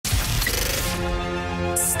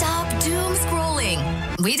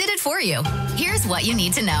We did it for you. Here's what you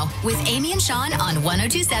need to know with Aimee and Shawn on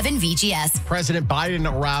 102.7 VGS. President Biden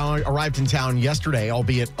arrived in town yesterday,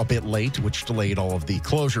 albeit a bit late, which delayed all of the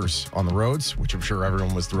closures on the roads, which I'm sure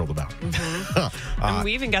everyone was thrilled about. And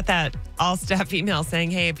we even got that all-staff email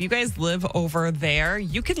saying, hey, if you guys live over there,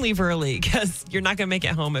 you can leave early because you're not going to make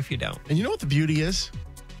it home if you don't. And you know what the beauty is?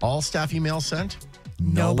 All staff emails sent.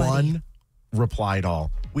 Nobody. No one replied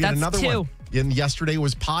all. We had That's another two. one. And yesterday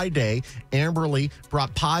was Pie Day. Amberly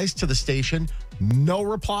brought pies to the station. No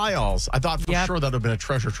reply alls. I thought for sure that would have been a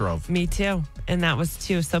treasure trove. Me too. And that was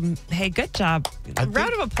two. So, hey, good job.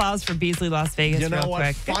 Round of applause for Beasley Las Vegas real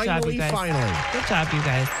quick. Good job, you guys. Finally. Good job, you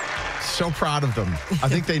guys. So proud of them. I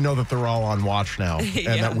think they know that they're all on watch now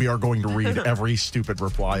and that we are going to read every stupid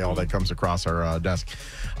reply all that comes across our desk.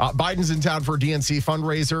 Biden's in town for a DNC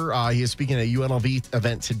fundraiser. He is speaking at a UNLV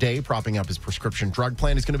event today, propping up his prescription drug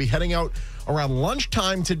plan. He's going to be heading out around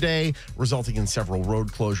lunchtime today, resulting in several road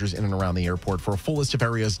closures in and around the airport. For a full list of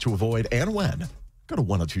areas to avoid and when, go to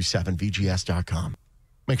 1027vgs.com.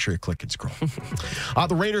 Make sure you click and scroll.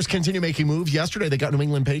 The Raiders continue making moves. Yesterday, they got New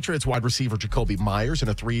England Patriots wide receiver Jacoby Myers in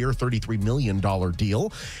a 3-year, $33 million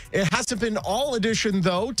deal. It hasn't been all edition,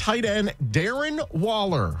 though. Tight end Darren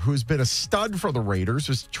Waller, who's been a stud for the Raiders,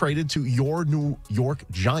 was traded to your New York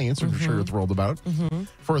Giants, which I'm sure you're thrilled about,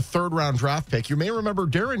 for a third-round draft pick. You may remember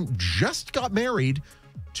Darren just got married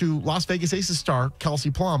to Las Vegas Aces star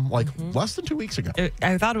Kelsey Plum less than 2 weeks ago.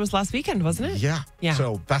 I thought it was last weekend, wasn't it? Yeah.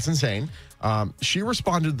 So that's insane. She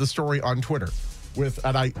responded to the story on Twitter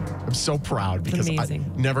and I'm so proud because I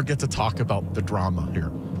never get to talk about the drama here.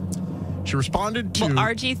 She responded to... Well,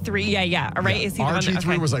 RG3, yeah. All right. Yeah, is he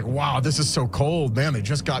RG3 was like, wow, this is so cold. Man, they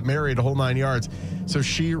just got married a whole 9 yards. So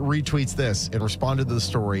she retweets this and responded to the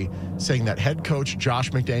story saying that head coach Josh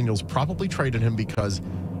McDaniels probably traded him because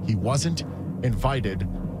he wasn't invited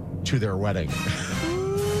to their wedding.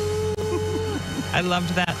 I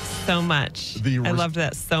loved that so much. I loved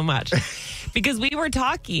that so much. Because we were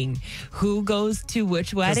talking, who goes to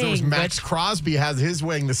which wedding? Because Max Crosby has his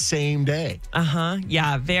wedding the same day.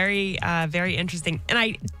 Yeah, very interesting. And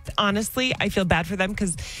I feel bad for them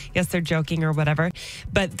because, yes, they're joking or whatever,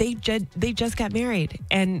 but they just got married,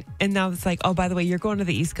 and now it's like, oh, by the way, you're going to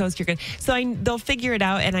the East Coast. You're good. So they'll figure it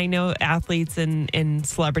out. And I know athletes and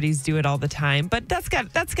celebrities do it all the time, but that's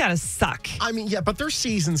got to suck. I mean, yeah, but their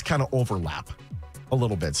seasons kind of overlap a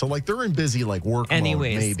little bit. So they're in busy work mode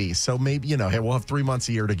maybe. So maybe, hey, we'll have 3 months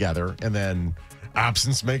a year together, and then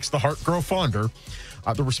absence makes the heart grow fonder.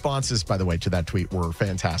 The responses, by the way, to that tweet were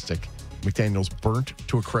fantastic. McDaniels burnt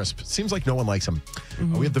to a crisp. Seems like no one likes him.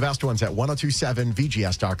 We have the best ones at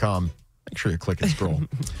 1027vgs.com. Make sure you click and scroll.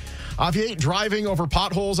 If you ain't driving over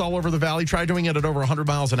potholes all over the valley, try doing it at over 100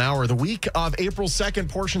 miles an hour. The week of April 2nd,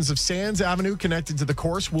 portions of Sands Avenue connected to the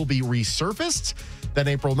course will be resurfaced. Then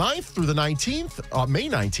April 9th through the 19th, May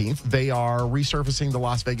 19th, they are resurfacing the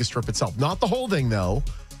Las Vegas Strip itself. Not the whole thing, though,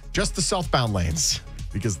 just the southbound lanes,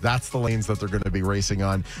 because that's the lanes that they're going to be racing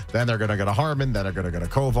on. Then they're going to go to Harmon, then they're going to go to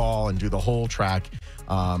Koval and do the whole track.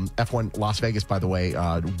 F1 Las Vegas, by the way,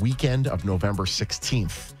 weekend of November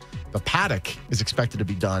 16th. The paddock is expected to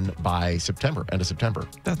be done by September, end of September.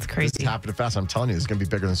 That's crazy. This is happening fast. I'm telling you, it's going to be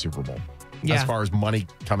bigger than Super Bowl as far as money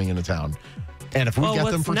coming into town. And if we get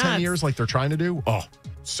them for 10 years like they're trying to do,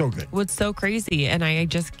 so good. What's so crazy, and I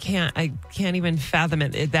can't even fathom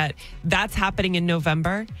it, that's happening in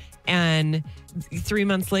November, and 3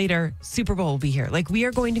 months later, Super Bowl will be here. We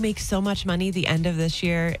are going to make so much money the end of this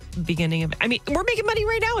year, we're making money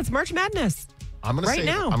right now. It's March Madness. I'm going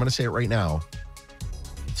to say it right now.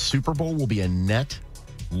 Super Bowl will be a net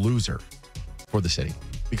loser for the city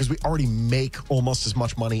because we already make almost as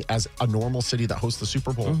much money as a normal city that hosts the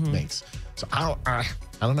Super Bowl makes. So I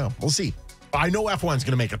don't know. We'll see. I know F1's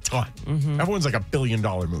going to make a ton. F1's like $1 billion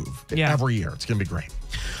move every year. It's going to be great.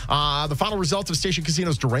 The final result of Station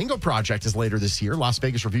Casino's Durango project is later this year. Las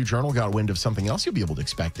Vegas Review-Journal got wind of something else you'll be able to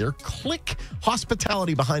expect there. Click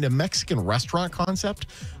hospitality behind a Mexican restaurant concept,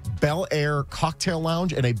 Bel Air cocktail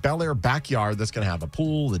lounge, and a Bel Air backyard that's going to have a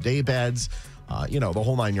pool, the day beds, the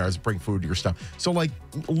whole 9 yards, bring food to your stuff. So a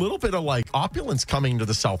little bit of opulence coming to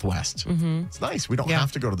the Southwest. It's nice. We don't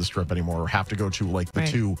have to go to the Strip anymore or have to go to the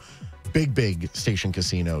two big Station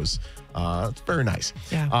casinos. It's very nice.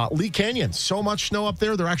 Lee Canyon, so much snow up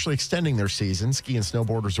there. They're actually extending their season. Ski and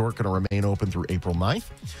snowboard resort going to remain open through April 9th.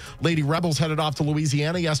 Lady Rebels headed off to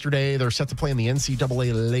Louisiana yesterday. They're set to play in the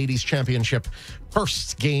NCAA Ladies Championship.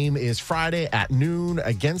 First game is Friday at noon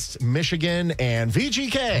against Michigan, and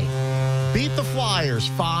VGK beat the Flyers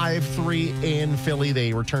 5-3 in Philly.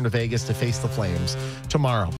 They return to Vegas to face the Flames tomorrow.